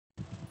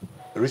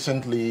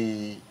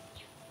Recently,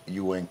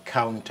 you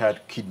encountered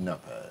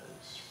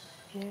kidnappers.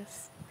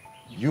 Yes.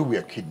 You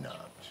were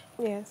kidnapped.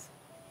 Yes.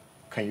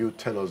 Can you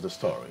tell us the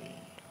story?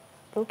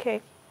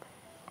 Okay.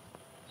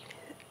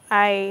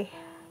 I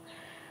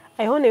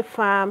own a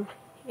farm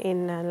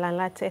in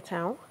Lanlate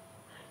town.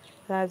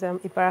 That's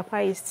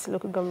Ibarapa East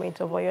local government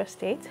of Oyo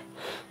State.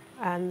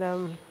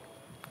 And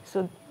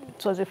so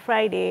it was a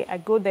Friday. I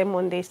go there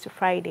Mondays to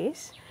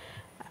Fridays.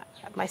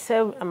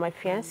 Myself and my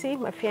fiancé.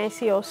 My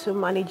fiancé also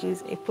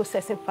manages a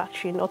processing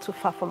factory not too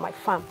far from my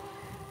farm.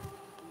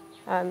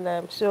 And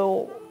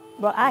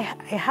but I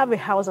have a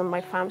house on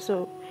my farm,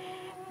 so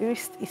he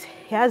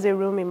has a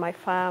room in my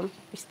farm.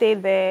 We stay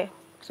there.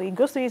 So he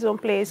goes to his own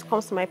place,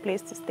 comes to my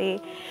place to stay,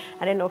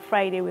 and then on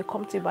Friday we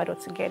come to Ibadan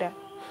together.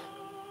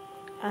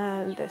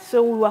 And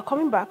so we were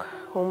coming back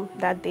home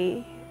that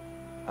day.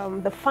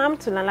 The farm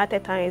to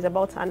Lanlate town is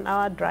about an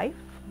hour drive,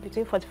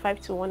 between 45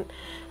 to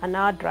an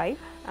hour drive,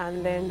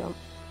 and then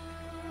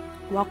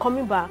we were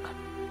coming back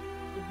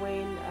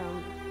when I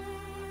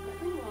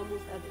think we were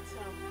almost at the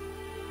town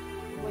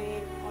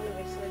when all of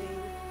a sudden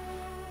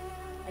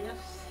I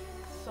just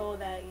saw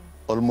that.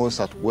 Almost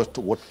at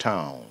what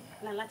town?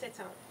 Lanlate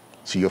town.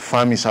 So your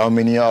farm is how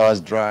many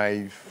hours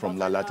drive from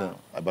Lanlate?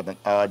 About an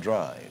hour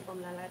drive. From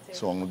Lanlate.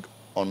 So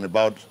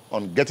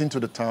on getting to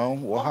the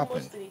town, what happened?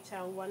 Almost to the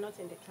town. We're not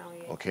in the town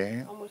yet.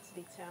 Okay. Almost to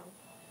the town.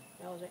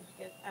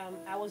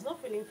 I was not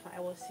feeling fine.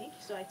 I was sick,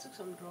 so I took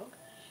some drug.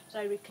 So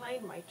I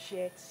reclined my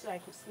chair so I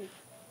could sleep.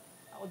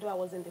 Although I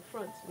was in the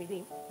front with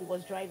him, he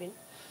was driving,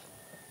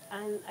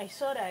 and I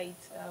saw that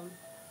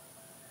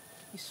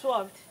he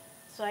swerved.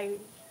 So I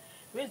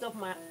raised up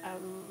my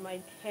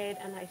head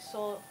and I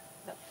saw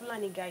the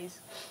Fulani guys.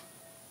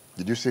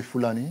 Did you say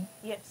Fulani?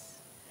 Yes,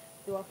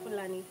 they were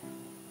Fulani.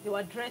 They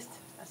were dressed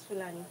as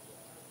Fulani.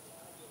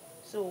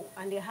 So,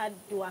 and they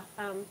were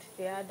armed.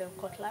 They had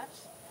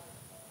cutlass,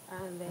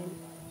 and then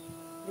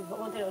they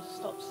wanted us to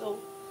stop. So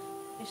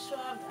they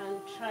swerved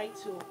and tried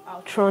to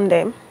outrun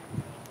them.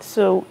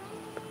 So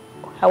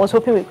I was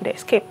hoping we could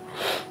escape.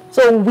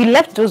 So we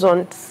left those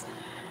ones,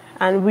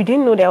 and we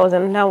didn't know there was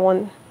another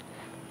one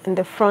in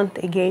the front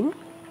again,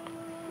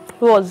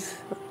 who was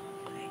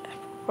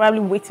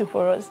probably waiting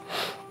for us,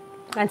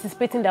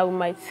 anticipating that we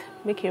might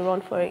make a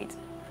run for it.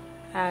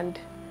 And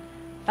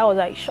that was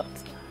how he shot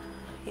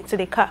into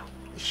the car.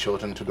 He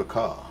shot into the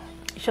car?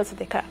 He shot into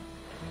the car.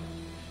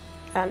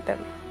 And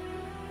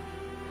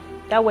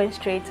that went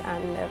straight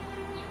and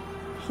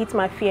hit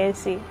my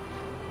fiancé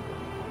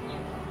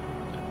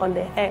on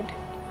the head,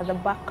 at the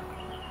back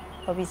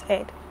of his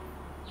head.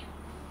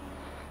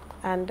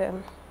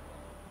 And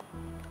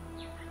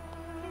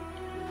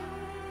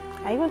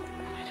I don't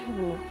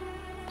even know.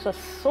 It was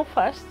so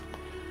fast.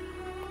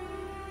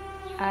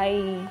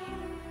 I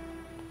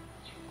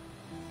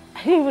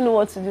didn't even know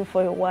what to do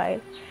for a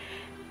while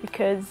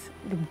because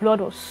the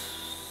blood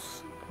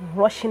was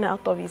rushing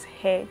out of his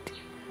head.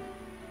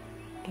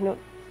 You know,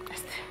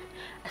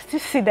 I still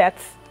see that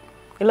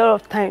a lot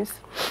of times.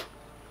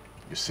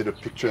 You see the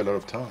picture a lot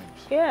of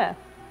times? Yeah.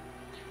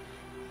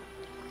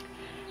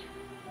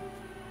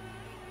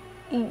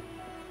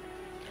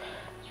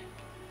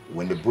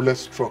 When the bullet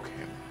struck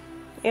him,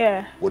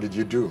 yeah. What did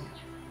you do?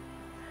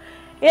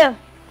 Yeah,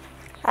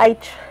 I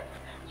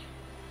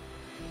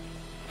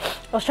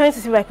was trying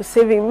to see if I could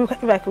save him,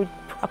 if I could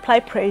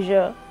apply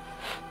pressure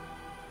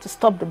to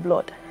stop the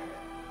blood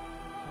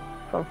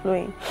from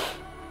flowing.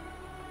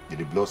 Did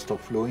the blood stop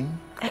flowing?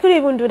 I couldn't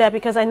even do that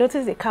because I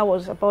noticed the car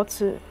was about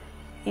to,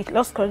 it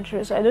lost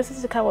control, so I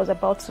noticed the car was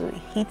about to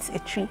hit a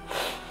tree.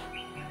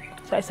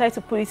 So I decided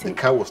to put it in.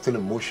 The car was still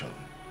in motion?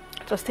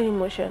 It was still in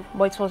motion,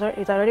 but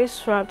it already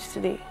swerved to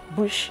the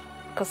bush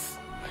because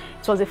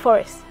it was a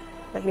forest,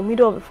 like the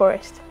middle of the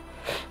forest.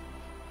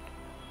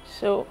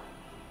 So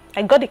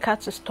I got the car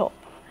to stop,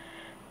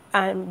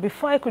 and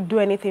before I could do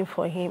anything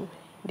for him,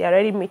 they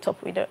already met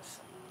up with us.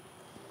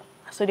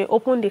 So they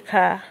opened the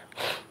car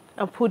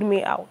and pulled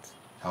me out.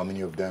 How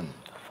many of them?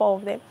 4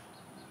 of them.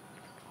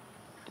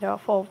 There were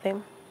 4 of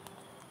them.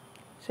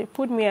 So they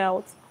pulled me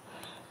out.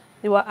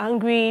 They were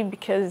angry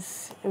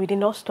because we did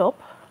not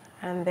stop,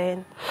 and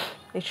then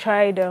they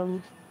tried. They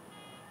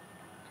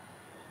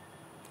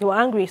were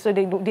angry, so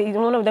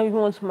one of them even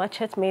wanted to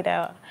machete me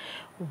that,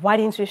 why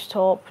didn't you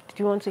stop? Did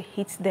you want to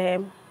hit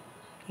them?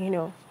 You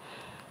know.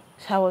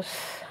 So I was...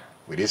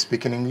 Were they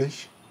speaking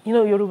English? You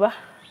know Yoruba?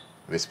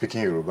 Were they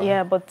speaking Yoruba?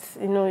 Yeah, but,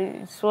 you know,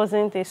 it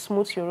wasn't a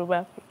smooth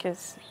Yoruba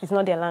because it's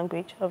not their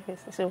language,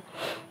 obviously. So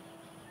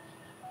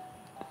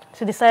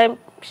they started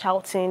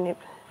shouting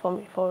for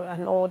me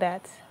and all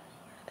that.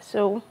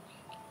 So...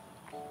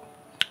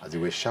 As they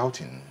were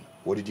shouting,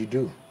 what did you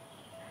do?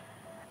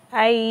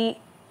 I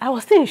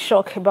was still in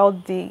shock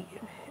about the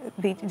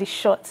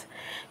shot.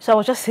 So I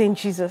was just saying,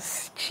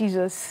 Jesus,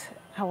 Jesus.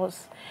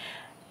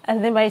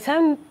 And then by the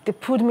time they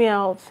pulled me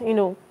out, you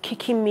know,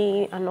 kicking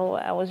me and all,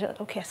 I was just,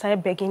 okay, I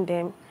started begging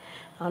them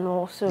and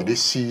all. So did they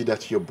see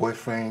that your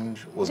boyfriend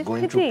was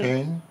going through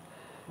pain?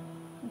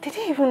 They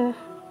didn't even...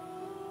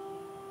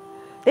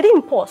 They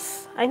didn't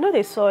pause. I know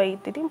they saw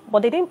it. They didn't,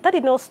 but they didn't. That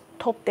did not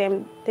stop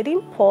them. They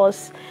didn't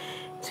pause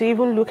to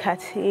even look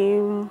at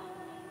him.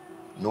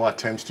 No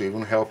attempts to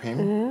even help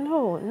him?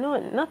 No,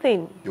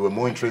 nothing. They were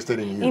more interested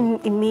in you?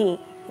 In me,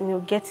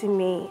 getting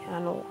me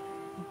and all.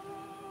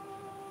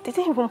 They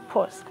didn't even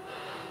pause.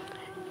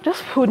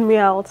 Just pulled me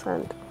out,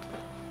 and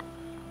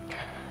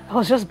I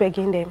was just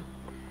begging them.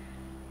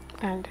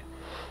 And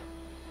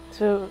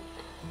so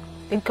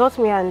they got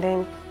me and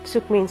then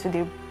took me into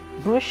the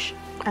bush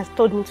and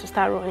told me to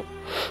start running.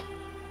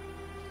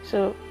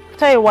 So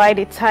after a while,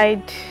 they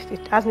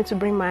asked me to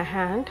bring my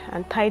hand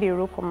and tied a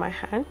rope on my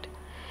hand.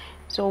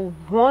 So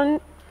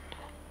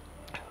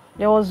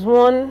there was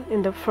one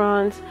in the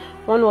front,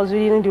 one was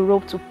using the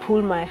rope to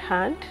pull my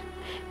hand.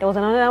 There was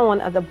another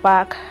one at the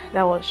back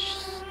that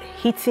was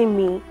hitting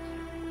me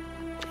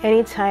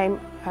anytime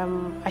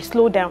I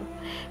slowed down,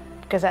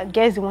 because I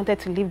guess they wanted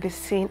to leave the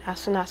scene as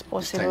soon as possible.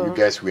 This time you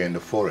guys were in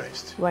the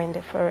forest? We were in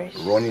the forest.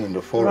 Running in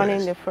the forest? Running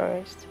in the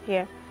forest,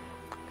 yeah.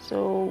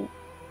 So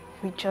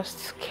we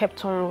just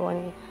kept on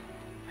running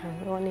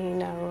and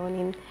running and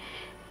running.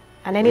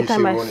 And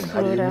anytime I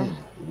slowed down...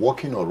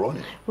 Walking or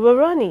running? We were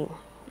running.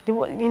 They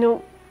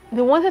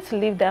wanted to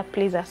leave that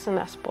place as soon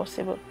as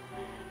possible.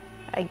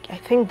 I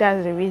think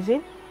that's the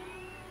reason.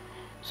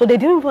 So they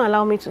didn't even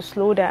allow me to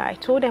slow down. I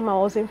told them I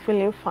wasn't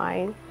feeling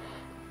fine.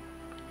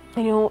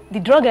 The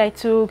drug I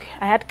took,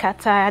 I had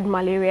catarrh, I had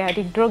malaria.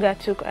 The drug I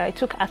took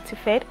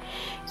Actifed.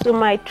 So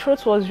my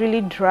throat was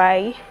really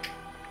dry.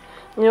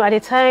 At the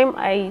time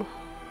I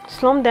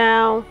slumped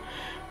down,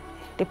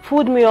 they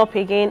pulled me up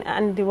again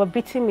and they were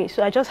beating me.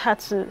 So I just had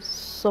to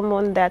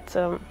summon that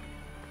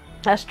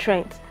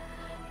strength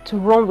to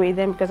run with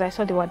them, because I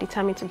saw they were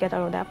determined to get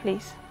out of that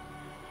place.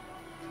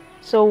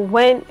 So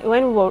when we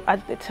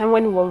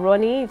were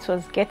running, it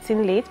was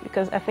getting late,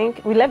 because I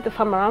think we left the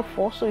farm around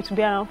 4, so it would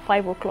be around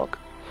 5 o'clock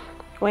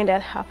when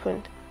that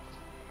happened.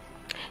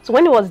 So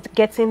when it was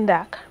getting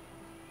dark,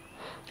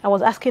 I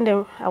was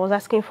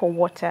asking for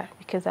water,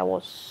 because I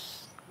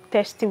was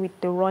thirsty with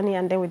the running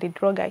and then with the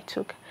drug I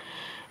took.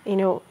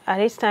 At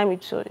this time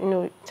it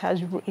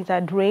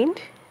had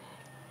rained.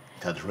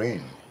 It had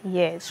rained?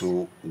 Yes.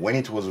 So when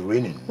it was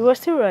raining? We were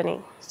still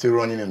running. Still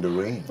running in the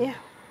rain? Yeah,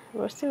 we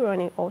were still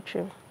running all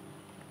through.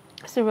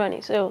 Still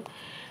running. So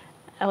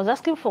I was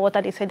asking for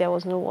water. They said there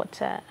was no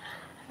water.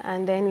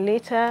 And then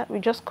later we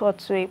just got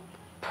to a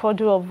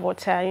puddle of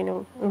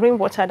water,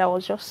 rainwater that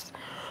was just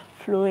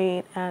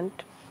flowing, and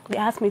they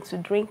asked me to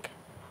drink.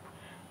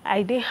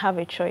 I didn't have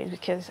a choice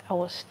because I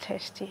was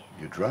thirsty.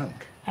 You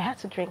drank? I had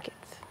to drink it.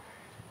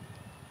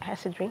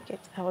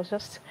 I was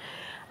just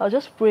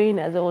praying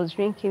as I was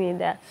drinking it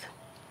that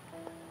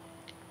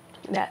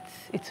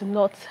it would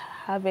not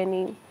have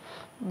any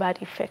bad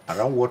effects.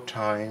 Around what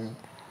time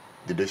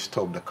did they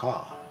stop the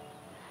car?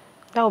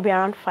 That would be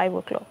around 5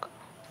 o'clock.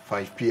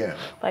 5 p.m.?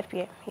 5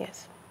 p.m.,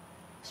 yes.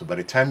 So by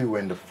the time you were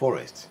in the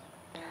forest,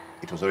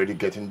 it was already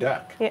getting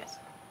dark? Yes.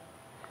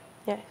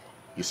 Yes.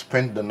 You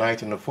spent the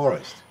night in the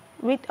forest?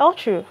 All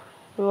through.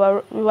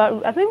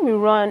 I think we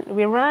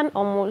ran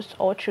almost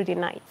all through the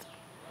night.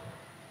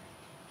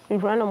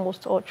 It was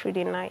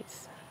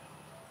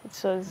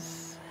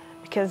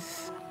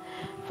because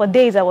for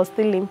days I was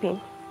still limping.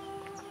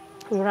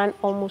 We ran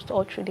almost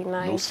all through the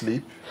night. No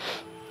sleep?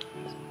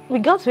 We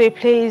got to a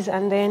place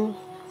and then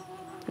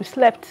we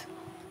slept.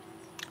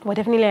 But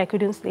definitely I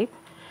couldn't sleep.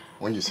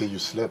 When you say you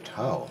slept,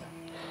 how?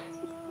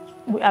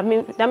 That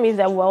means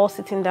that we were all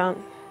sitting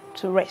down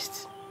to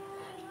rest.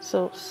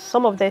 So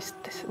some of them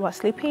were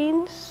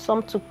sleeping,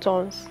 some took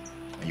turns.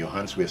 And your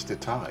hands were still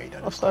tied?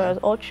 Of course,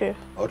 all true.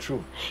 All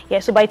true? Yeah,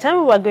 so by the time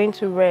we were going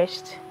to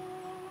rest,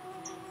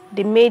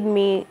 they made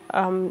me,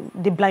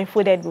 they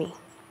blindfolded me.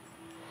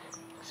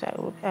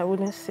 So I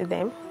wouldn't see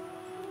them.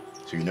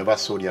 So you never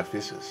saw their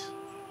faces?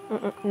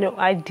 No,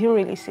 I didn't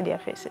really see their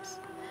faces.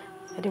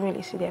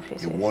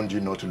 They warned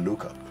you not to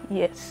look up?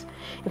 Yes.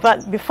 In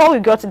fact, before we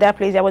got to that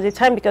place, there was a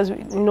time because,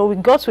 we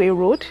got to a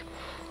road.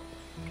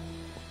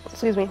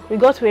 Excuse me. We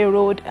got to a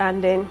road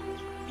and then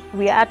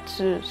we had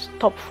to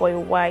stop for a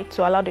while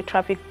to allow the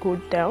traffic go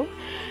down.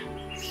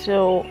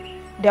 So,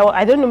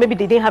 I don't know, maybe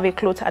they didn't have a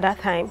cloth at that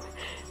time.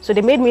 So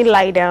they made me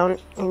lie down,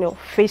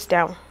 face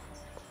down.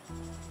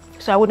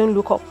 So I wouldn't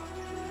look up.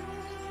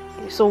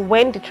 So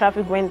when the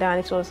traffic went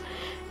down,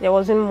 there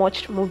wasn't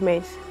much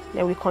movement.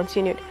 Then we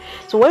continued.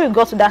 So when we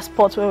got to that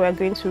spot where we were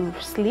going to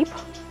sleep,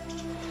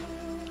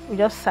 we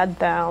just sat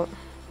down.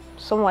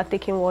 Someone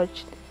taking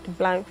watch,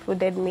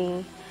 blindfolded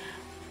me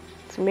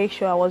to make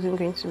sure I wasn't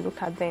going to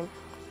look at them.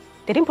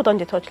 They didn't put on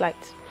the torchlight.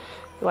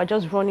 They were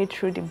just running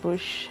through the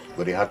bush.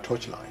 But they had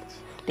torchlights?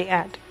 They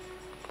had,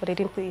 but they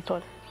didn't put it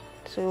on.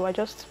 So we were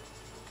just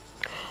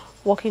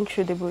walking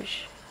through the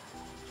bush.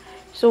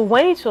 So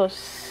when it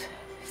was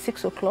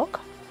 6 o'clock,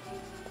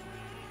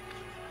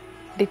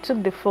 they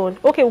took the phone.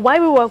 Okay, while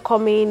we were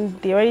coming,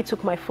 they already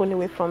took my phone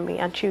away from me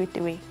and threw it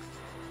away.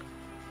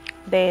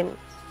 Then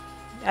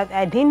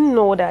I didn't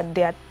know that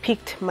they had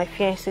picked my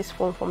fiancé's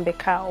phone from the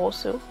car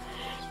also.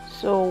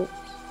 So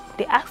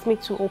they asked me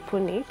to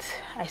open it.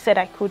 I said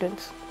I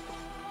couldn't.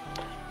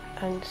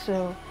 And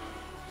so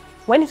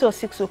when it was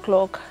 6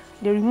 o'clock,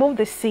 they removed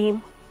the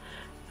SIM,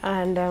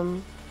 and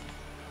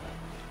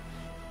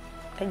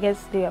I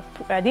guess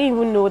I didn't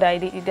even know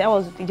that that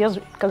was just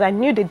because I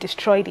knew they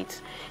destroyed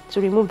it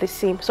to remove the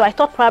SIM. So I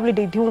thought probably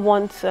they didn't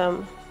want,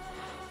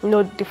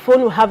 the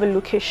phone will have a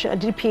location, a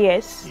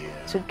GPS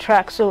to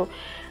track. So,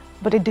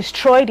 but they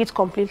destroyed it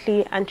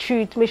completely and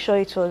threw it, made sure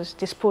it was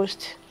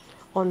disposed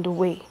on the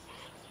way.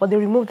 But they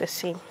removed the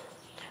SIM.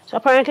 So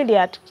apparently they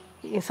had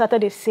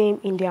inserted the SIM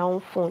in their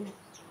own phone.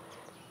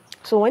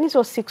 So when it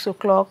was 6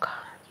 o'clock,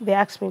 they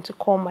asked me to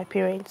call my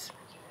parents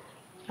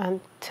and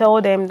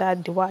tell them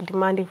that they were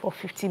demanding for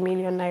 50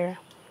 million naira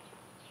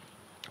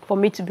for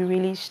me to be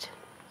released.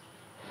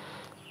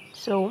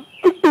 So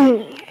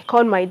I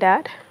called my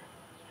dad,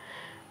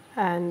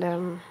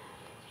 and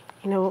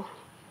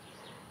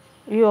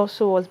he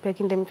also was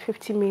begging them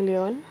 50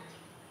 million.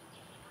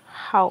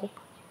 How?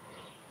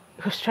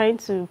 He was trying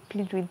to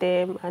plead with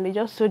them, and they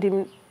just told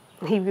him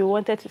if he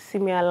wanted to see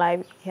me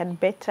alive, he had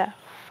better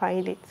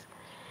find it.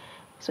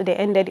 So they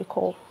ended the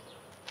call.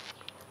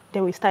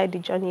 Then we started the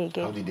journey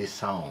again. How did they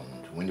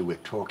sound when they were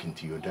talking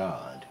to your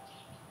dad?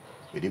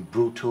 Were they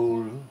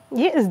brutal?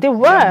 Yes, they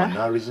were.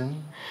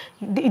 Mannerism?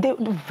 They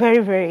very,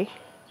 very,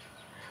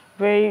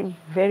 very,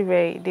 very,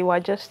 very. They were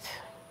just...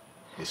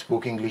 They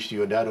spoke English to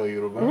your dad or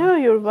Yoruba? No,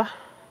 Yoruba.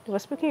 They were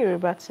speaking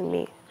Yoruba to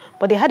me.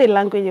 But they had a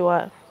language they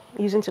were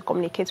using to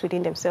communicate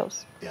within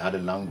themselves. They had a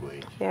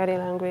language? They had a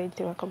language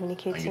they were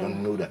communicating. And you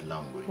don't know that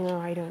language? No,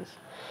 I don't.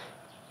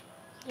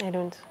 I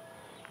don't.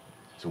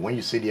 So when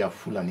you say they are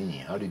Fulani,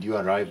 how did you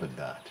arrive at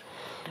that?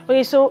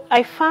 Okay, so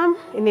I farm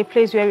in a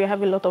place where we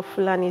have a lot of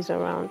Fulanis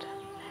around.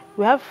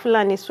 We have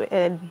Fulanis,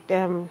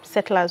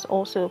 settlers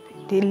also.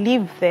 They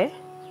live there.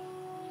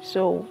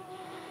 So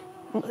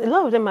a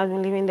lot of them have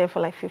been living there for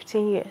like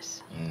 15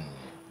 years.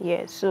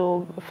 Yeah,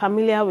 so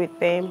familiar with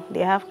them.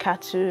 They have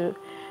cattle.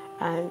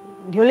 And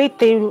the only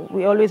thing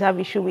we always have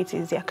issue with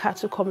is their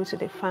cattle coming to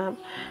the farm.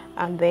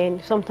 And then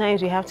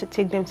sometimes we have to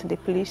take them to the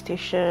police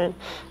station.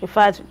 In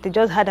fact, they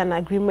just had an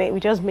agreement.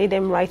 We just made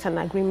them write an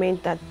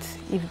agreement that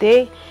if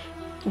they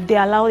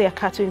allow their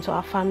cattle into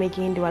our farm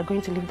again, they were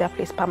going to leave that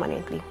place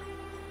permanently.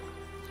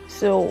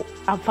 So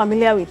I'm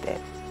familiar with them.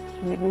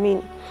 I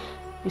mean,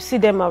 you see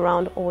them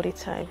around all the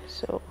time.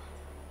 So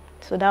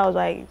that was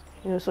why,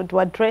 so they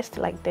were dressed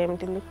like them,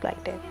 they looked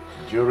like them.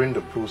 During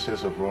the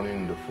process of running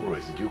in the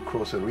forest, did you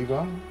cross a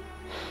river?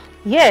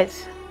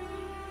 Yes.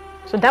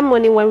 So that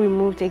morning when we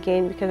moved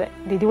again, because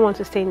they didn't want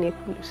to stay in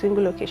a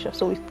single location,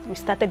 so we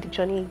started the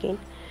journey again,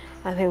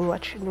 and then we were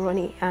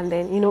running, and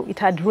then, it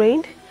had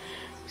rained.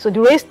 So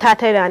the rain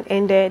started and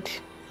ended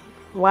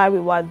while we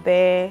were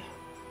there,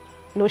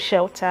 no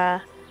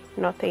shelter,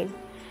 nothing.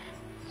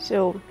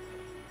 So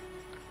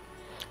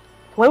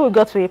when we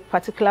got to a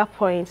particular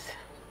point,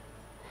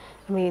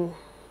 the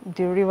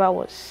river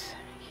was,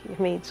 it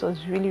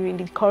was really,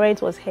 really, the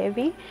current was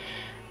heavy.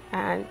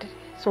 And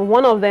so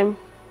one of them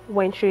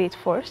went through it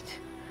first.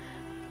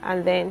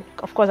 And then,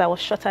 of course, I was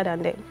shorter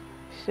than them.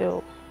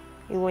 So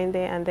we went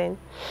there, and then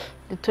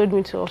they told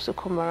me to also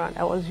come around.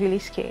 I was really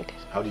scared.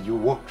 How did you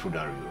walk through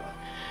that river?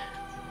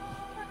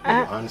 With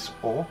your hands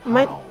up?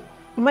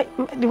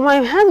 My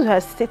hands were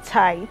still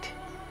tied.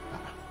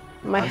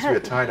 My hands were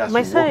tied as you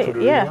walked through the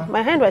river?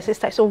 My hand was still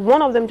tied. So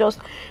one of them just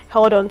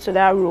held on to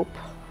that rope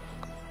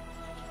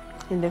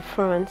in the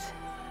front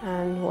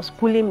and was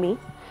pulling me,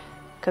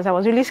 because I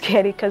was really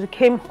scared, because it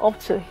came up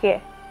to here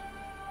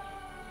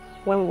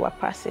when we were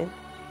passing.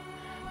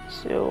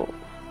 So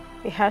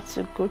we had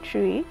to go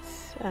through it,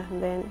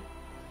 and then,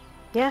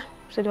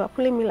 so they were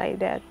pulling me like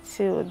that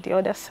to the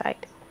other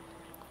side.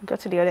 We got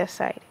to the other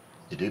side.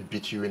 Did they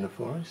beat you in the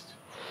forest?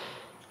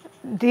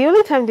 The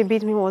only time they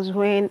beat me was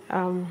when,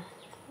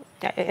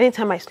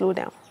 anytime I slowed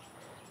down.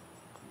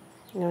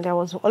 There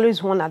was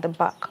always one at the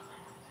back.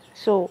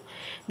 So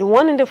the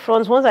one in the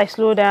front, once I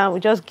slow down, we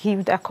just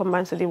give that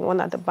command to the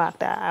one at the back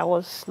that I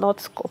was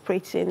not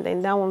cooperating.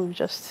 Then that one would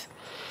just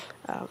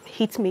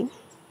hit me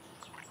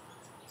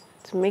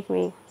to make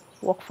me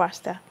walk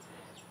faster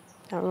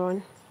and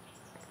run.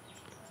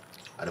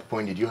 At a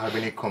point, did you have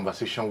any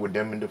conversation with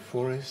them in the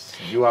forest?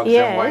 Did you ask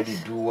them why they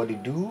do what they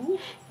do?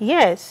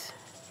 Yes.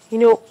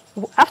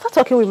 After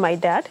talking with my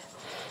dad,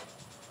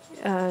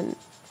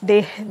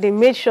 they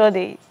made sure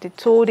they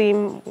told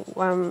him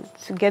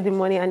to get the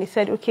money, and he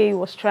said, okay, he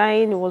was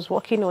trying, he was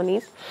working on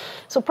it.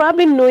 So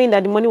probably knowing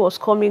that the money was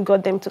coming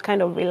got them to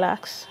kind of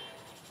relax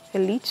a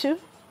little.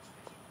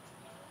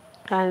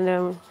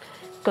 And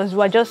because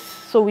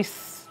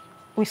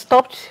we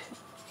stopped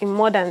in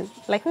more than,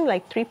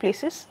 like 3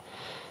 places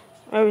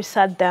where we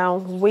sat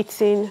down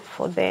waiting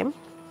for them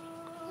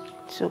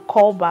to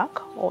call back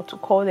or to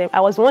call them.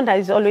 I was the one that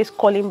is always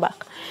calling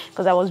back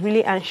because I was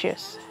really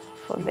anxious.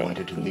 You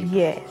wanted to leave?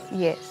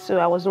 Yes. So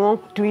I was the one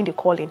doing the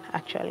calling,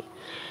 actually.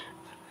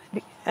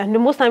 And the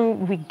most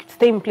time we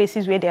stay in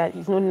places where there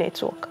is no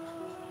network.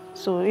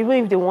 So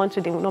even if they want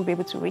to, they will not be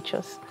able to reach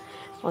us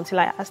until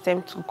I ask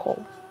them to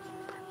call.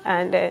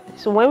 And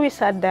so when we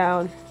sat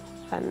down,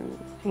 and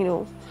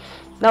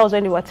that was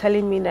when they were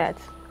telling me that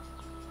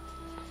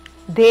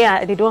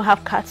they don't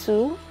have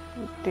cattle.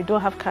 They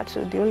don't have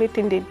cattle. The only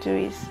thing they do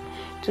is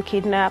to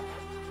kidnap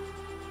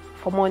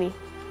for money.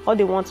 All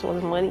they want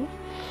was money.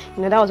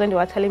 You know, that was when they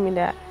were telling me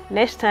that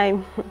next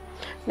time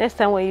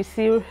when you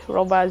see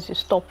robbers, you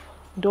stop,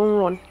 don't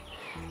run.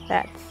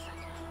 That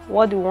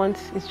what they want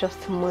is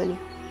just money.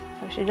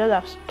 I should just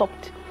have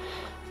stopped,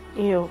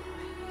 you know.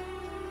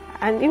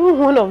 And even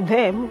one of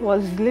them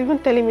was even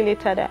telling me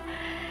later that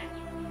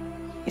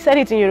he said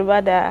it in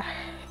Yoruba that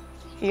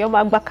you're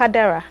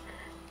magbakadara,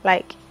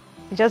 like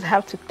you just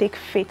have to take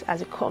fate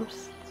as it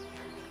comes,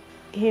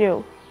 you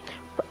know.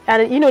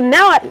 And you know,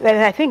 now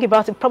I think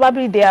about it,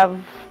 probably they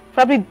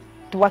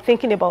were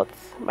thinking about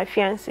my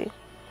fiancé,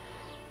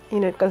 you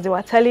know, because they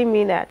were telling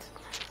me that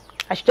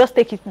I should just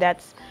take it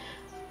that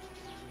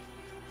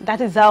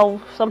is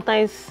how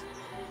sometimes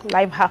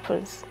life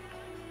happens,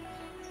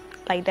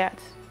 like that.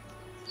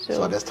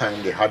 So at this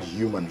time they had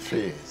human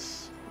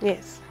face.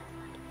 Yes.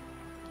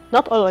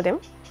 Not all of them.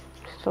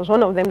 It was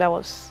one of them that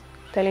was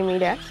telling me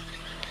that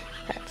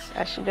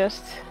I should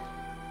just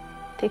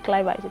take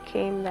life as it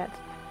came, that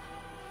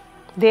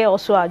they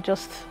also are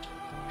just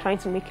trying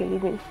to make a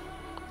living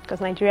because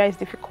Nigeria is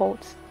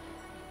difficult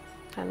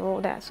and all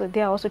that. So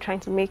they are also trying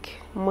to make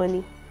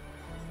money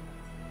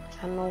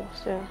and all.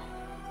 So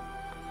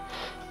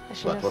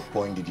at what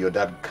point did your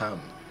dad come?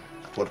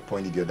 At what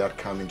point did your dad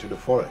come into the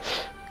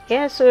forest?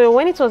 Yeah, so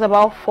when it was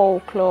about 4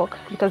 o'clock,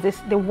 because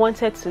they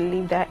wanted to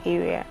leave that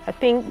area. I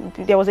think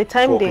there was a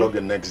time 4 o'clock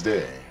the next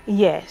day?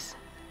 Yes,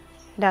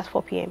 that's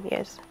 4 p.m.,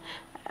 yes.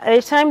 At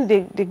the time,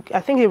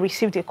 I think they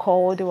received a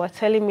call. They were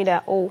telling me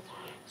that, oh,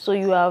 so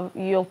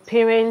your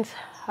parents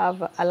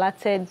have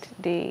alerted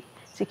the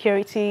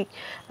security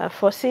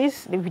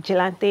forces, the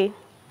vigilante,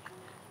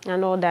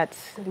 and all that.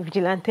 The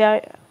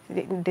vigilante,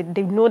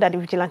 they know that the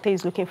vigilante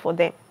is looking for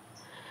them.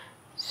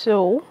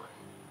 So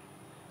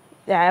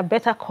I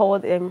better call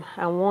them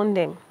and warn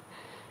them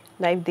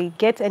that if they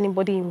get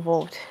anybody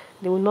involved,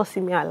 they will not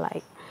see me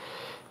alive.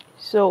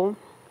 So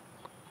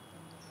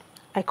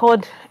I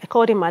called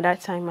him at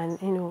that time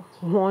and, you know,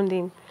 warned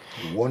him.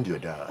 You warned your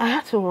dad? I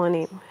had to warn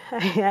him.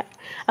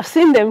 I've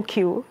seen them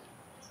kill.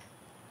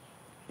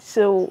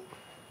 So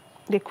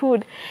they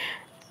could.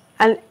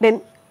 And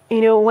then,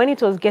 you know, when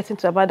it was getting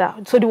to about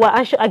that, so they were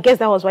anxious. I guess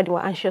that was why they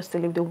were anxious to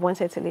leave. They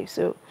wanted to leave.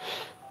 So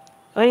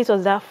when it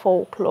was that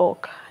 4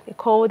 o'clock, they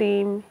called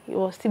him. He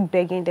was still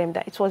begging them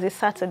that it was a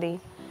Saturday.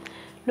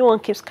 No one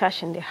keeps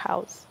cash in the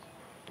house.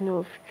 You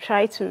know,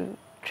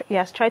 he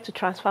has tried to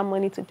transfer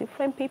money to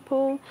different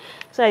people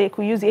so that they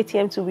could use the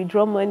ATM to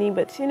withdraw money.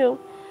 But, you know,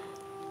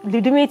 the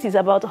limit is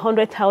about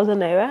 100,000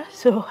 naira.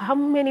 So how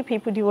many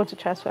people do you want to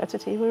transfer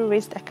to even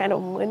raise that kind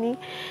of money?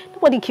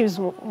 Nobody keeps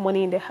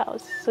money in the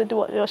house. So they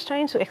was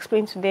trying to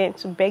explain to them,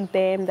 to beg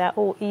them that,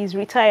 oh, he's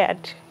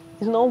retired.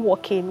 He's not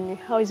working.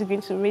 How is he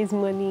going to raise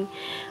money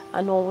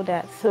and all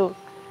that? So,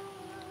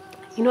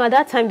 you know, at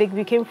that time, they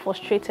became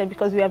frustrated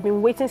because we have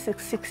been waiting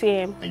since 6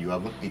 a.m. And you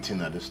haven't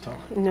eaten at this time?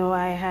 No,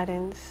 I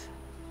hadn't.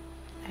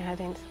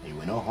 You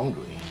were not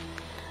hungry?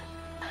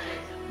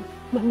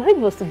 My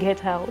mind was to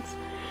get out.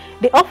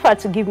 They offered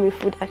to give me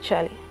food,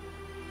 actually.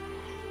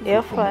 They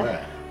offered. From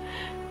where?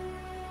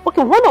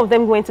 Okay, one of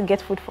them went to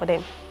get food for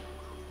them.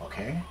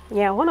 Okay.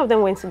 Yeah, one of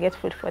them went to get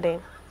food for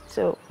them.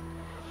 So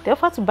they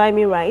offered to buy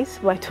me rice,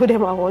 but I told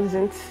them I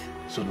wasn't.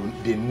 So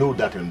they know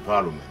that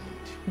environment?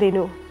 They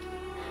know.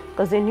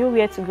 Because they knew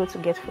where to go to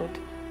get food.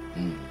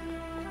 Mm.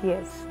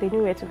 Yes, they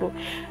knew where to go.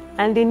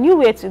 And they knew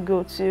where to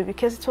go to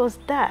because it was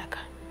dark.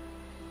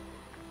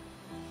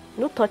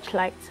 No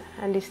torchlight,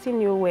 and they still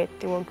knew where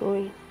they were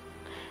going.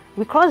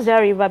 We crossed that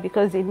river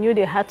because they knew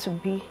they had to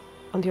be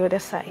on the other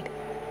side.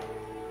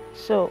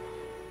 So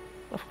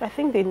I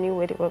think they knew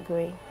where they were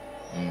going.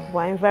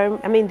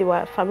 Mm. They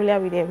were familiar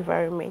with the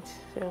environment.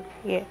 So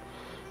yeah,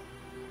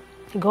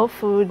 they got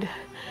food.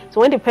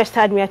 So when they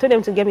pestered me, I told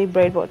them to get me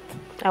bread, but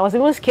I was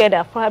even scared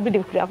that probably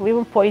they could have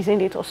even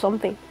poisoned it or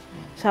something.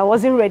 So I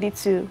wasn't ready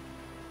to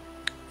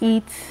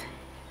eat,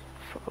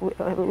 you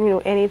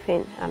know,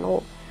 anything and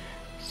all.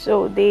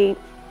 So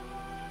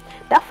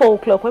that 4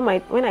 o'clock,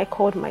 when I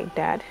called my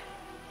dad,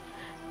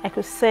 I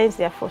could sense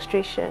their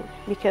frustration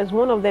because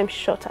one of them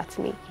shot at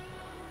me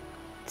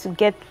to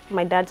get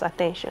my dad's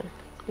attention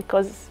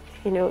because,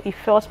 you know, he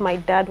felt my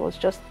dad was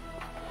just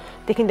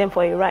taking them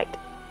for a ride.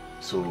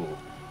 So,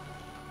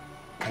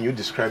 can you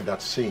describe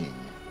that scene?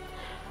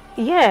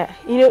 Yeah,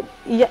 you know,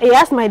 he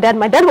asked my dad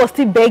was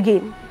still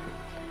begging.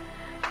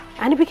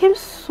 And he became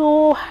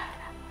so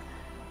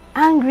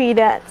angry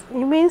that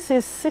you mean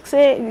since 6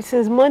 a.m.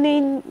 since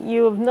morning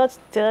you have not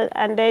done,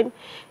 and then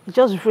he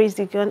just raised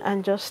the gun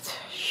and just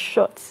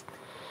shot.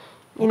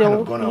 What kind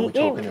of gun are we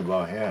talking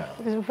about here?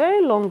 It's a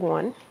very long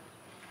one.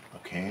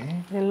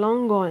 Okay. The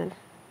long gun,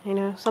 you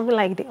know, something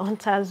like the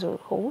hunters will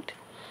hold.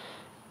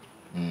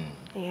 Mm.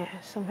 Yeah,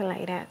 something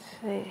like that.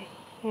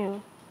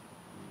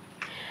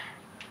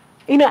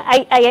 You know,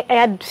 I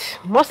had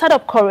mustered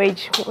up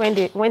courage when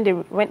they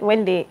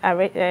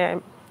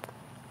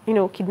you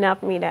know,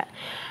 kidnapped me, that,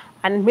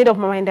 and made up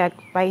my mind that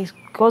by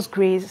God's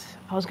grace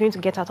I was going to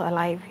get out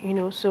alive. You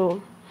know,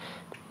 so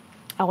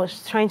I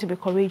was trying to be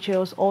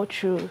courageous all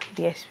through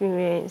the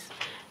experience.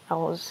 I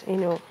was, you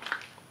know,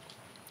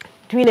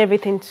 doing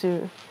everything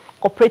to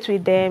cooperate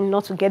with them,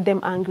 not to get them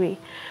angry.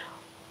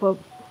 But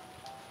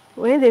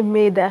when they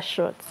made that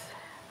shot,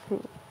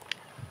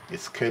 it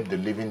scared the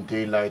living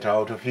daylight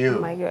out of you.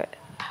 Oh my God.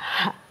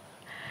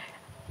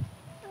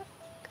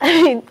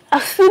 I mean,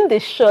 I've seen the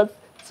shot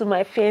to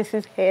my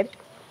fiance's head.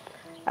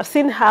 I've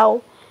seen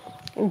how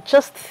in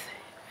just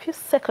a few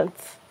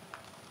seconds,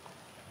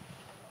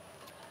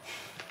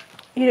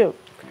 you know.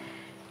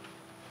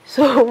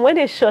 So when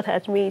they shot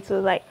at me, it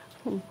was like,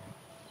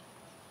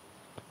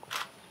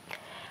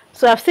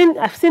 So I've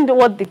seen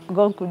what the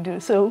gun could do.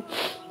 So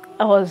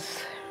I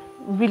was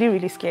really,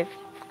 really scared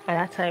at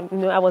that time. You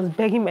know, I was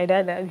begging my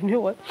dad that, you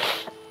know what,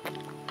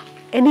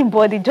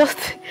 anybody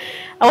just,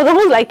 I was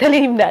almost like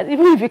telling him that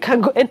even if you can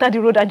go enter the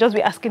road and just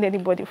be asking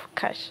anybody for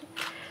cash,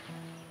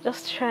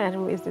 just try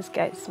and waste this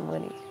guy's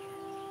money,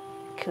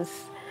 because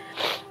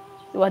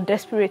they were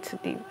desperate to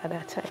live at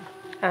that time.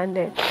 And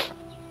then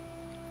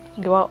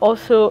they were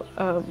also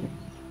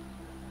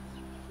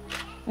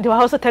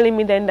telling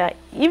me then that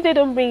if they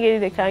don't bring it,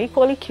 they can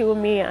equally kill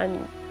me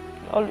and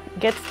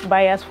get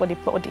buyers for the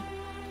body.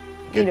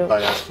 Get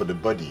buyers for the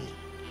body.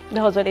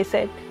 That was what they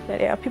said. That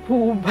there are people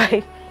who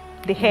buy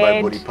the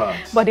head,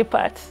 body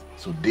parts.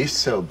 So they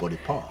sell body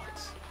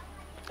parts.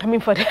 I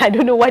mean, I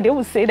don't know why they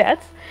would say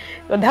that,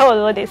 but that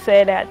was what they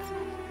said, that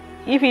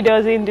if he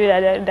doesn't do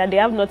that, that they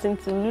have nothing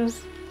to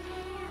lose,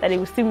 that they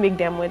will still make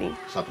their money.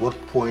 So at what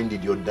point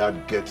did your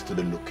dad get to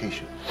the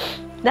location?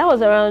 That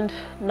was around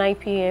 9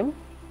 p.m.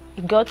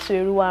 He got to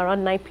Erua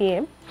around 9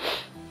 p.m.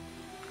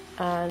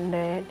 and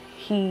then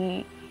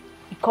he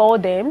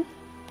called them.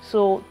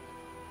 So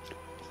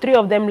 3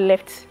 of them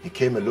left. He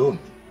came alone?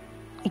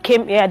 He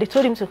came, yeah, they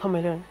told him to come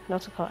alone,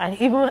 not to come. And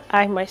even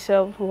I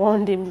myself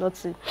warned him not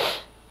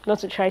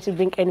to try to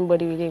bring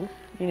anybody with him,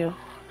 you know.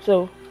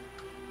 So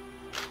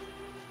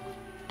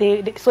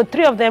so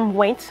 3 of them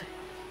went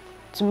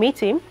to meet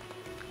him.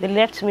 They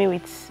left me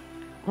with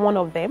 1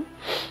 of them.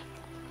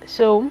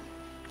 So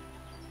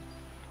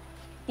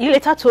he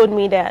later told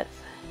me that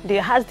they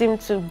asked him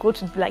to go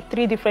to like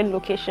 3 different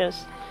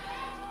locations.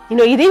 You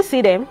know, he didn't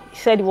see them. He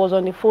said he was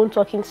on the phone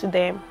talking to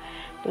them.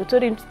 They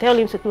told him to tell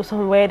him to go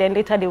somewhere. Then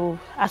later they will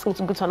ask him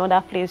to go to another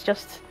place.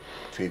 Just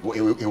so he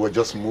was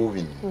just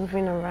moving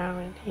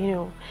around. You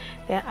know,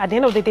 yeah, at the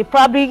end of the day,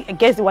 probably I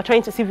guess they were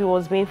trying to see if he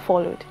was being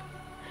followed.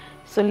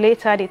 So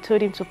later they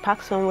told him to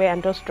park somewhere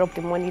and just drop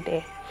the money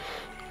there,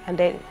 and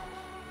then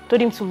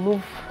told him to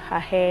move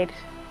ahead.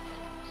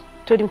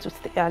 Told him to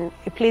stay and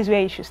a place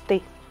where he should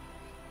stay.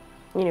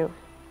 You know.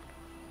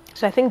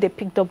 So I think they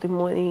picked up the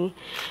money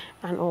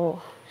and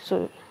all.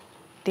 So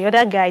the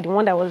other guy, the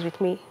one that was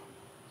with me,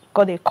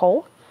 got a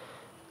call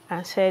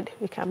and said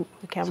we can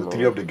So move.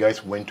 3 of the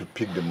guys went to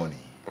pick the money?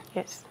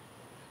 Yes.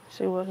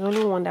 So it was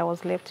only one that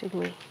was left with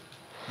me.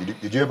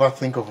 Did you ever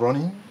think of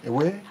running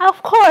away?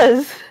 Of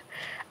course,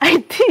 I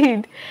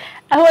did.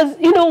 I was,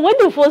 you know, when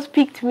they first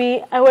picked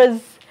me, I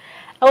was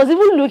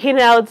even looking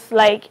out,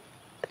 like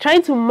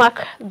trying to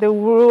mark the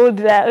road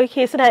that,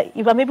 okay, so that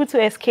if I'm able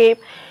to escape,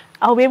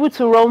 I'll be able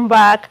to run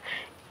back.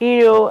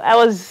 You know, I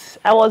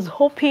was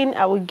hoping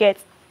I would get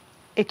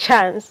a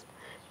chance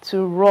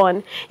to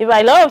run. If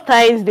a lot of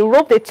times the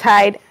rope they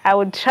tied, I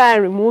would try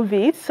and remove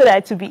it so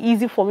that it would be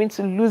easy for me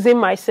to loosen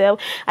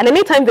myself. And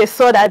anytime they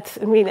saw that,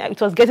 I mean,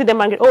 it was getting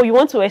them angry, oh, you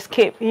want to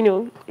escape, you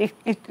know, I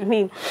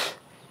mean,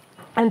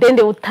 and then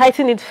they would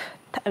tighten it,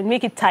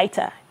 make it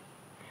tighter,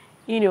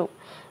 you know.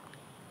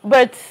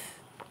 But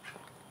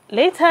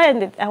later,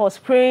 and I was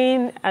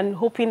praying and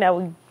hoping I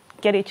would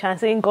get a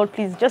chance, saying, God,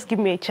 please just give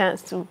me a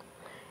chance to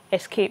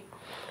escape.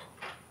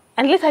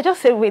 And later I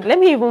just said, wait, let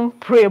me even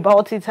pray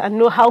about it and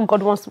know how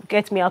God wants to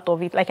get me out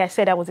of it. Like I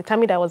said, I was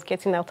determined that I was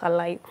getting out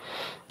alive.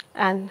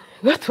 And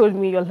God told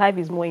me, your life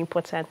is more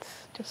important.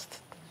 Just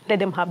let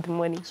them have the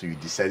money. So you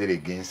decided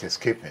against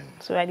escaping?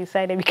 So I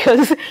decided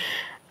because,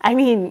 I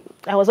mean,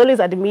 I was always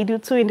at the middle,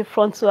 2 in the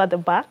front, 2 at the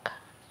back.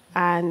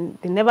 And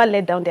they never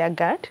let down their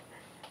guard.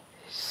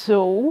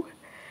 So,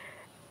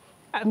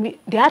 I mean,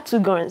 they had 2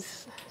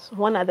 guns. So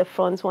 1 at the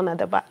front, 1 at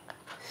the back.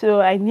 So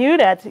I knew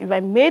that if I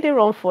made a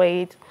run for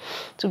it,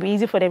 it would be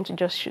easy for them to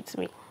just shoot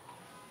me.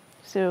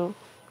 So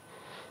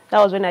that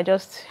was when I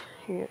just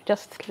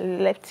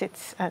left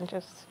it and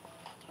just...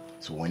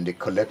 So when they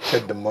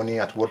collected the money,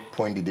 at what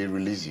point did they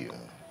release you?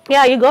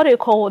 Yeah, you got a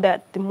call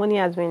that the money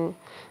has been,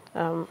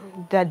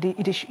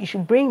 you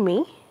should bring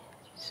me.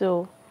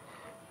 So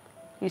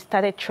we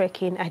started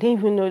trekking. I didn't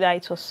even know that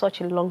it was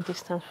such a long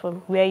distance from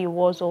where he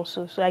was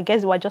also. So I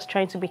guess they were just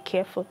trying to be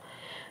careful,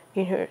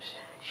 you know,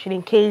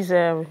 in case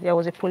there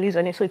was a police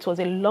on it. So it was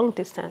a long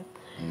distance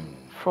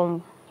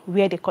from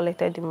where they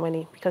collected the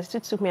money, because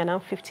it took me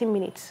around 15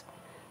 minutes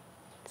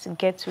to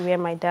get to where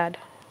my dad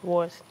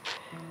was.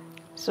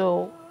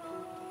 So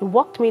he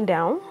walked me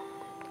down.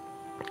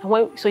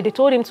 So they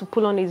told him to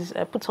put on his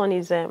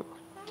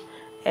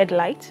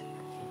headlight.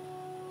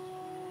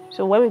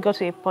 So when we got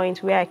to a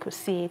point where I could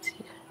see it,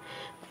 he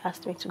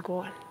asked me to go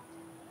on.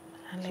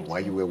 and so left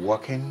while me. you were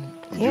walking,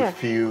 did you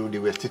feel they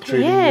were still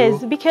trailing you?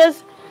 Yes,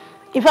 because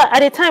at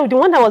the time, the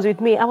one that was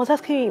with me, I was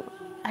asking him,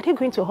 are they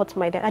going to hurt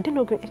my dad?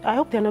 I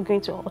hope they're not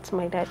going to hurt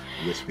my dad.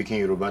 You were speaking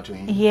Yoruba to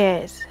him?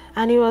 Yes.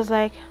 And he was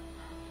like,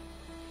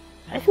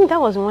 I think that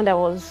was the one that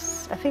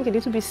was, I think, a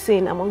little bit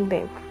sane among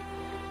them.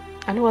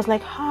 And he was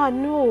like,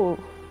 no,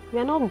 we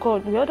are not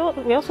God.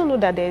 We also know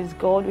that there is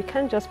God. We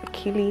can't just be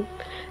killing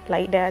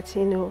like that,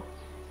 you know.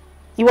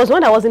 He was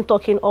one that wasn't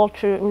talking all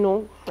through, you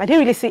know. I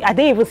didn't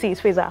even see his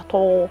face at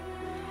all.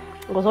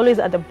 It was always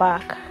at the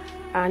back.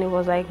 And he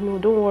was like, no,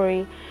 don't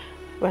worry.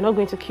 We're not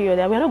going to kill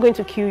you. We're not going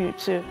to kill you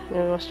too. You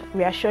know,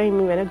 reassuring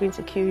me, we're not going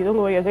to kill you. Don't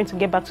worry, you're going to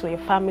get back to your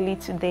family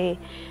today.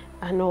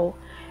 I know.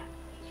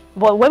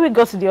 But when we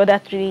got to the other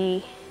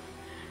three,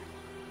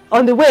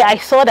 on the way, I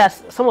saw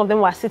that some of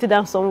them were sitting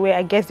down somewhere.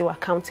 I guess they were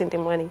counting the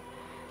money.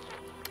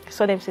 I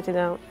saw them sitting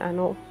down. I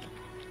know.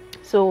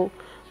 So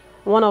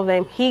one of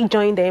them, he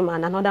joined them,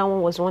 and another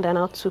one was one that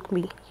now took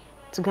me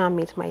to go and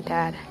meet my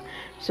dad.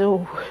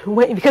 So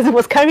because he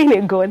was carrying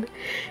a gun,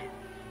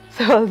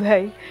 so I was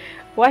like,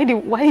 why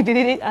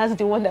didn't he ask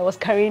the one that was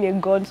carrying a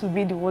gun to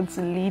be the one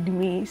to lead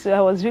me? So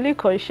I was really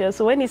conscious.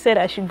 So when he said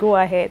I should go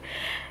ahead,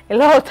 a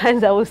lot of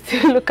times I would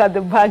still look at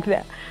the bag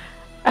there.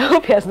 I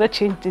hope he has not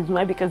changed his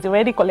mind, because they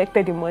already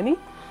collected the money.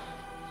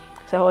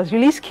 So I was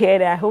really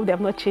scared. I hope they have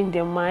not changed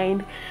their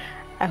mind.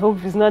 I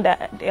hope it's not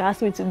that they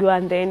asked me to go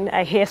and then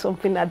I hear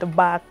something at the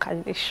back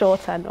and they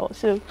shot and all.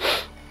 So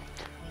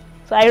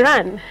I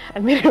ran. I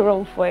made a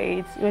run for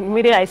it. When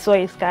immediately I saw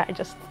his car,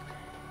 so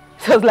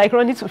it was like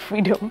running to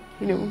freedom,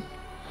 you know.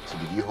 So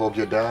did you hug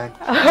your dad?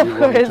 Of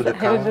course,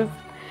 I was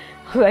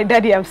like,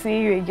 Daddy, I'm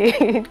seeing you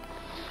again.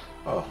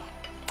 Oh.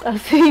 I'm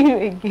seeing you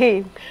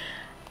again.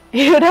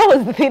 You know, that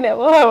was the thing that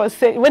I was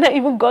saying. When I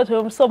even got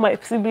home, saw my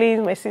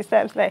siblings, my sister,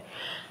 I was like,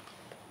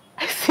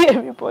 I see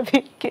everybody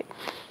again.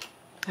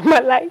 My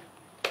life.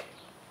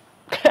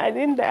 I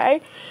didn't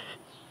die.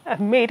 I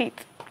made it.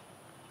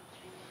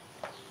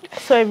 I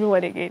saw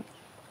everyone again.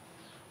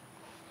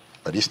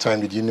 At this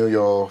time, did you know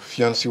your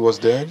fiancé was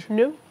dead?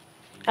 No.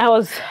 I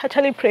was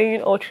actually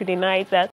praying all through the night that